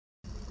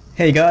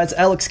Hey guys,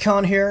 Alex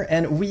Khan here,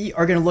 and we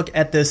are going to look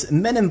at this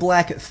Men in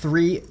Black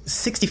 3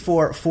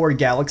 64 Ford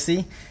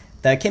Galaxie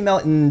that came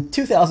out in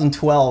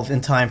 2012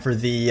 in time for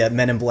the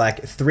Men in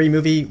Black 3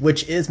 movie,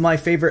 which is my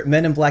favorite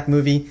Men in Black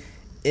movie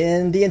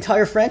in the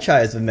entire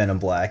franchise of Men in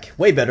Black.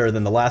 Way better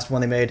than the last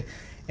one they made,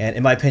 and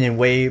in my opinion,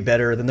 way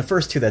better than the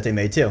first two that they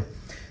made too.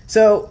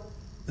 So,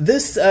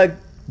 this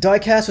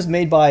diecast was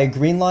made by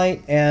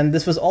Greenlight, and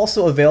this was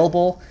also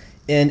available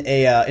in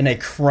a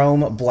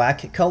chrome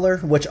black color,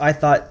 which I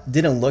thought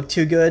didn't look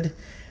too good.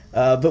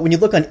 But when you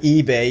look on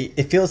eBay,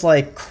 it feels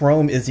like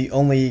chrome is the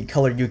only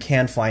color you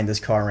can find this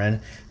car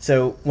in.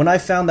 So when I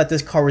found that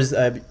this car was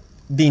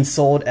being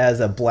sold as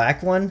a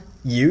black one,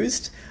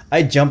 used,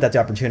 I jumped at the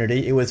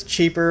opportunity. It was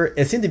cheaper.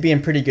 It seemed to be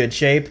in pretty good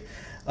shape.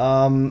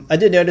 I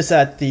did notice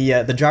that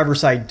the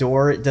driver's side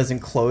door doesn't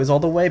close all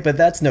the way, but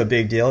that's no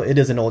big deal. It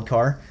is an old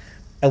car.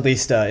 At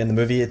least in the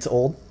movie, it's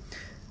old.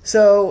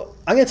 So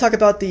I'm going to talk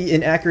about the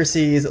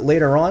inaccuracies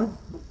later on.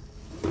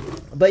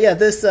 But yeah,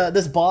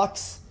 this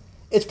box,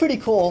 it's pretty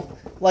cool.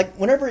 Like,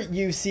 whenever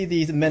you see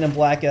these Men in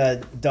Black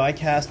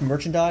die-cast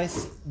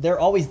merchandise, they're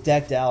always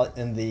decked out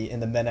in the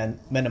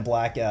Men in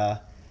Black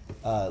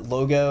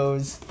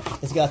logos.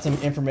 It's got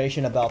some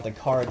information about the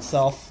car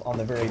itself on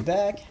the very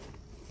back.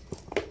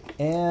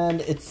 And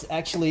it's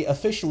actually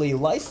officially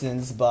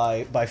licensed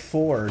by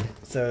Ford,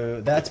 so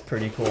that's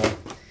pretty cool.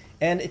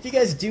 And if you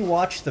guys do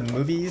watch the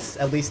movies,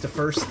 at least the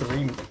first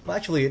three, well,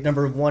 actually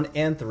number 1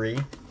 and 3,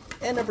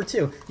 and number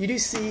 2, you do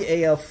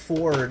see a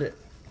Ford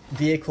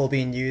vehicle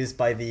being used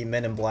by the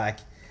Men in Black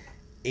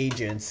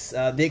agents.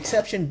 The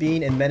exception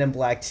being in Men in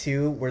Black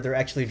 2, where they're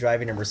actually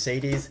driving a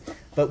Mercedes.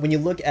 But when you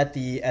look at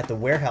the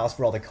warehouse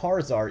where all the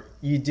cars are,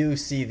 you do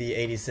see the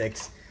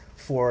 '86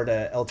 Ford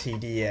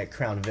LTD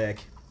Crown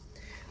Vic.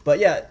 But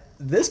yeah,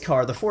 this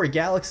car, the Ford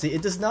Galaxie,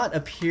 it does not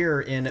appear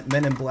in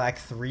Men in Black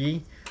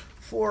 3.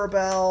 For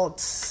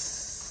about,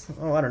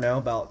 I don't know,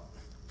 about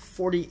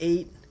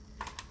 48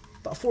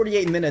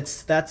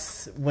 minutes.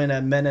 That's when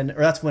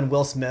that's when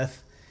Will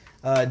Smith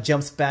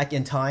jumps back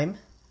in time,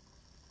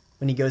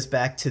 when he goes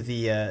back to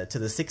the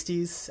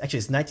 60s. Actually,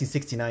 it's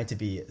 1969 to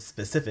be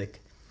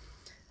specific.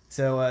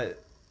 So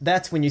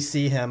that's when you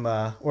see him,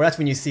 or that's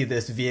when you see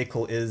this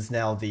vehicle is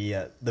now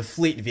the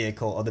fleet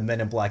vehicle of the Men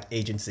in Black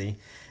agency.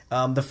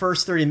 The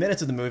first 30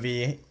 minutes of the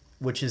movie,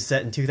 which is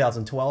set in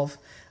 2012.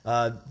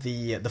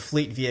 The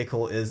fleet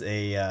vehicle is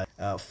a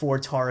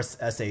Ford Taurus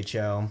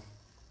SHO,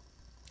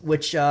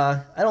 which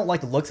I don't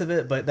like the looks of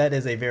it, but that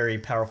is a very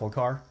powerful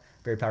car,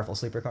 very powerful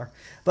sleeper car.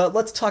 But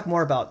let's talk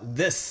more about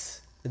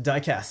this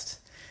diecast.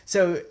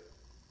 So,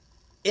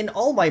 in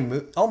all my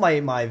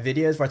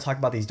videos where I talk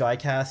about these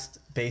diecast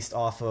based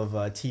off of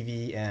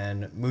TV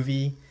and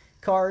movie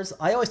cars,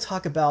 I always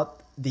talk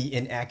about the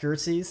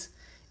inaccuracies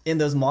in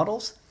those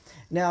models.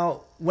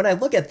 Now, when I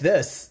look at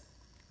this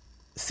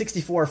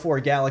 64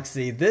 Ford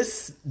Galaxie,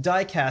 this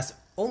diecast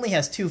only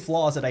has 2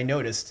 flaws that I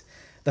noticed.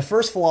 The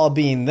first flaw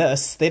being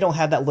this: they don't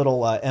have that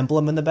little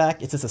emblem in the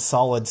back. It's just a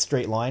solid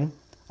straight line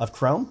of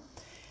chrome.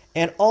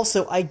 And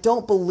also, I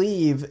don't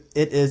believe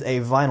it is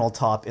a vinyl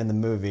top in the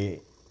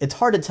movie. It's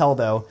hard to tell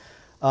though,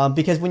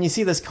 because when you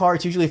see this car,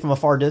 it's usually from a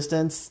far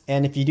distance,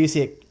 and if you do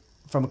see it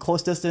from a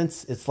close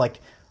distance, it's like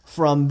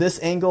from this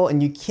angle,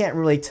 and you can't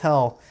really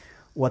tell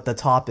what the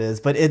top is,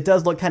 but it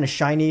does look kind of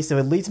shiny, so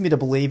it leads me to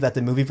believe that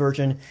the movie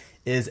version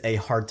is a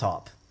hard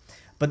top.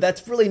 But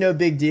that's really no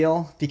big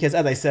deal, because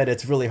as I said,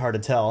 it's really hard to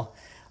tell.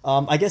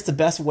 I guess the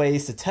best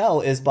ways to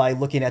tell is by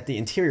looking at the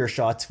interior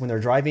shots when they're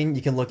driving.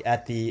 You can look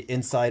at the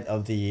inside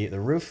of the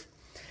roof.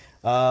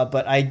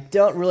 But I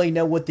don't really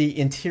know what the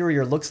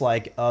interior looks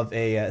like of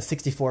a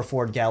 64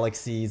 Ford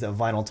Galaxie's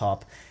vinyl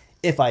top.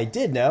 If I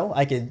did know,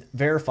 I could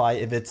verify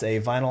if it's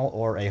a vinyl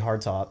or a hard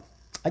top.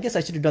 I guess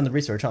I should have done the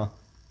research, huh?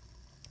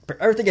 But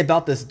everything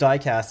about this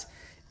diecast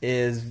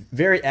is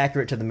very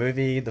accurate to the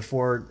movie. The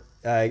Ford,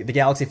 the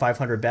Galaxie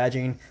 500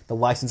 badging, the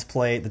license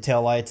plate, the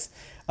taillights.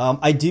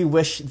 I do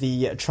wish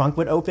the trunk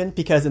would open,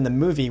 because in the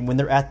movie, when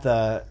they're at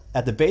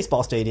the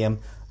baseball stadium,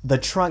 the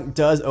trunk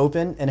does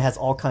open and has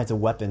all kinds of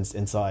weapons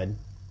inside.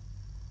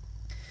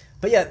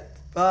 But yeah,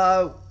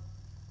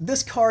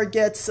 this car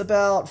gets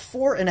about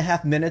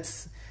 4.5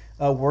 minutes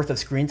worth of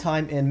screen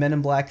time in Men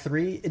in Black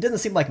 3. It doesn't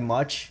seem like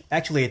much.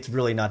 Actually, it's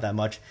really not that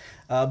much.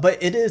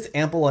 But it is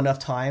ample enough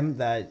time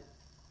that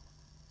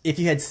if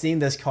you had seen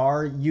this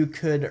car, you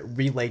could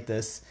relate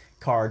this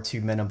car to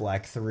Men in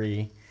Black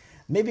 3.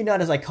 Maybe not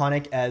as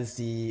iconic as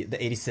the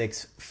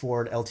 '86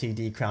 Ford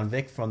LTD Crown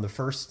Vic from the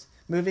first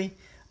movie,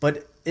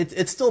 but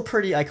it's still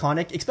pretty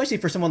iconic, especially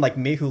for someone like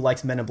me who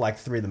likes Men in Black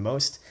 3 the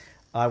most.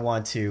 I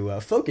want to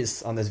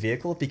focus on this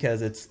vehicle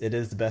because it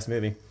is the best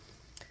movie,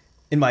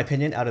 in my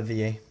opinion, out of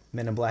the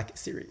Men in Black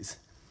series.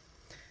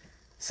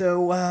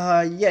 So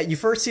yeah, you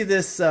first see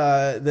this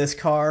this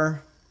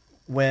car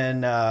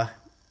when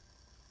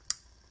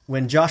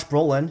Josh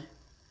Brolin,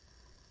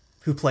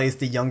 who plays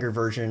the younger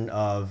version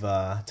of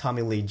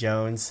Tommy Lee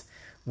Jones,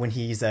 when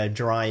he's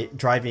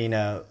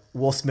driving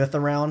Will Smith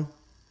around,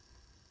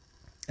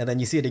 and then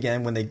you see it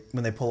again when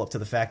they pull up to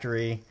the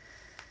factory.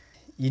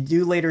 You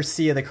do later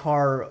see the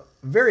car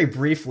very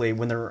briefly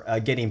when they're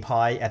getting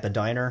pie at the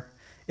diner.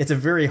 It's a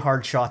very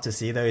hard shot to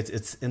see, though.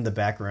 It's in the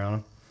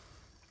background.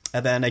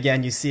 And then,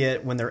 again, you see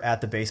it when they're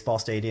at the baseball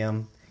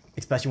stadium,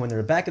 especially when they're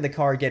in the back of the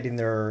car getting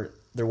their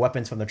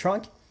weapons from the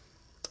trunk.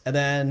 And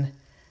then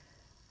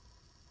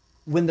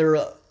when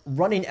they're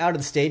running out of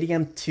the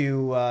stadium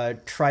to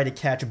try to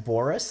catch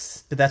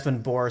Boris, but that's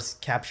when Boris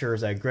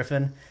captures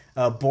Griffin.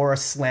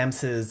 Boris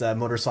slams his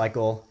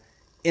motorcycle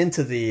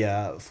into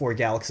the Ford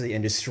Galaxie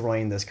and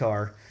destroying this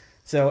car.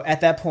 So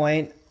at that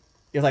point,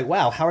 you're like,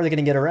 wow, how are they going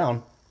to get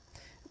around?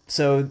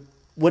 So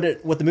what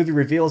the movie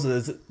reveals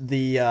is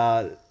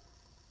the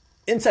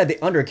inside the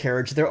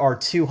undercarriage, there are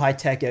two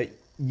high-tech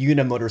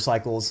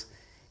unimotorcycles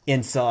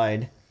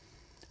inside,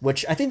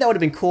 which I think that would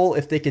have been cool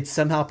if they could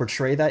somehow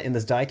portray that in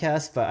this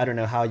diecast, but I don't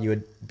know how you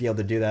would be able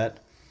to do that.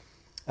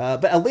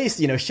 But at least,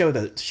 show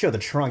the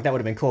trunk. That would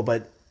have been cool.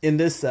 But in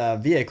this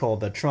vehicle,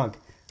 the trunk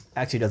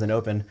actually doesn't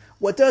open.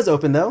 What does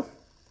open, though,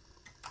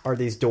 are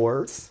these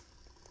doors,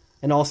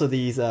 and also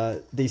these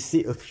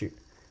seats. Oh, shoot.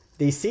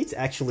 These seats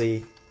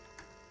actually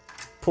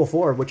pull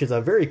forward, which is a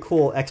very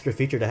cool extra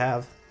feature to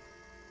have.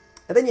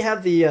 And then you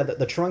have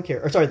the trunk here,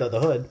 or sorry, the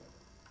hood,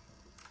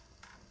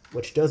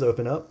 which does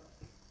open up.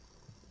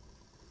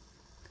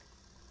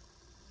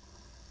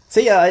 So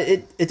yeah,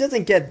 it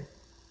doesn't get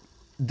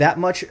that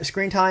much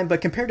screen time,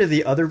 but compared to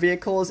the other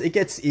vehicles, it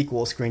gets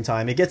equal screen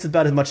time. It gets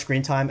about as much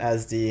screen time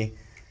as the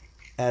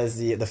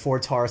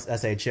Ford Taurus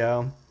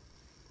SHO,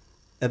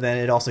 and then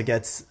it also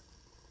gets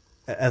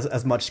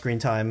as much screen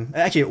time,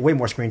 actually way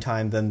more screen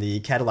time than the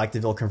Cadillac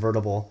DeVille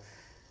convertible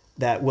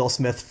that Will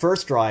Smith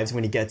first drives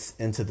when he gets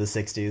into the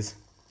 60s.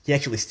 He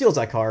actually steals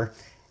that car,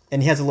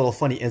 and he has a little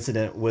funny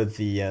incident with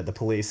the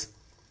police.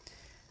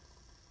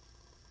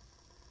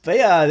 But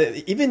yeah,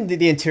 even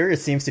the interior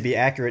seems to be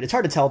accurate. It's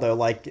hard to tell, though.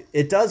 Like,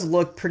 it does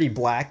look pretty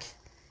black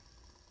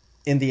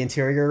in the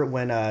interior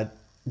when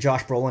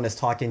Josh Brolin is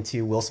talking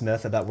to Will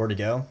Smith about where to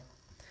go.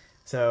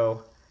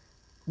 So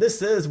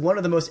this is one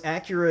of the most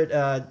accurate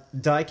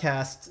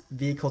die-cast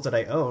vehicles that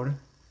I own,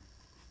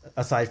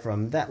 aside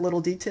from that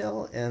little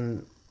detail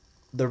and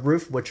the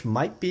roof, which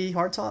might be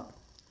hardtop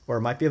or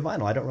it might be a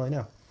vinyl. I don't really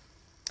know.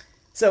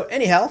 So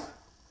anyhow,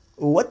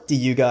 what do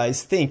you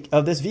guys think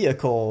of this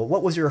vehicle?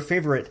 What was your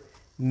favorite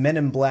Men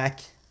in Black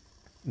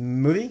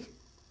movie?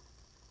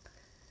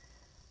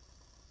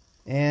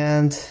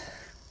 And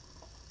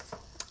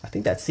I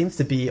think that seems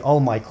to be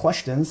all my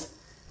questions.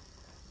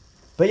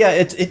 But yeah,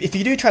 if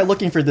you do try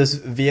looking for this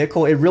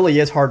vehicle, it really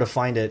is hard to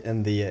find it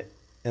in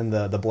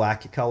the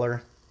black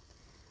color.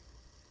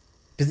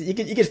 Because you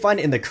could find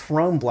it in the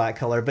chrome black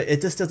color, but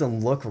it just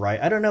doesn't look right.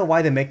 I don't know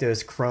why they make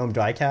those chrome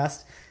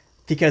diecast,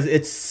 because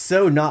it's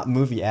so not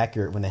movie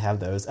accurate when they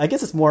have those. I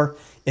guess it's more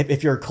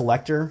if you're a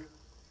collector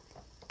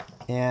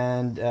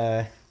and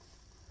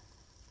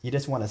you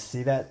just want to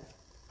see that.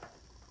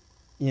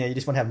 You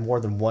just want to have more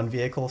than one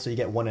vehicle, so you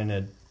get one in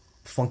a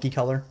funky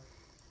color.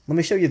 Let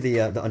me show you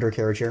the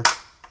undercarriage here.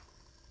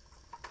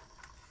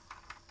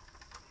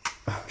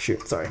 Oh,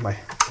 shoot, sorry,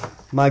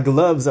 my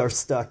gloves are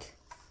stuck.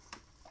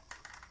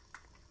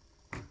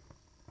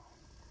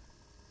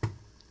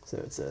 So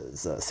it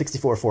says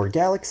 64 Ford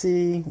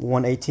Galaxie,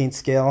 1/18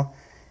 scale.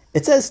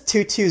 It says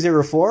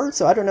 2204,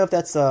 so I don't know if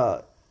that's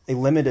a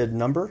limited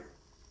number.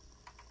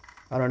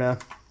 I don't know.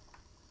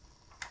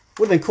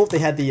 Would have been cool if they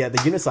had the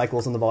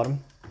unicycles on the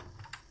bottom.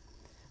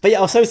 But yeah,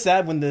 I was so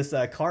sad when this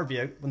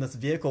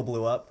vehicle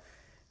blew up,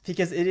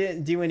 because it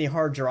didn't do any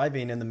hard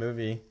driving in the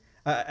movie.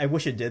 I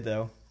wish it did,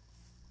 though.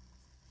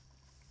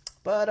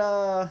 But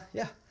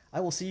yeah,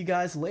 I will see you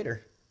guys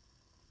later.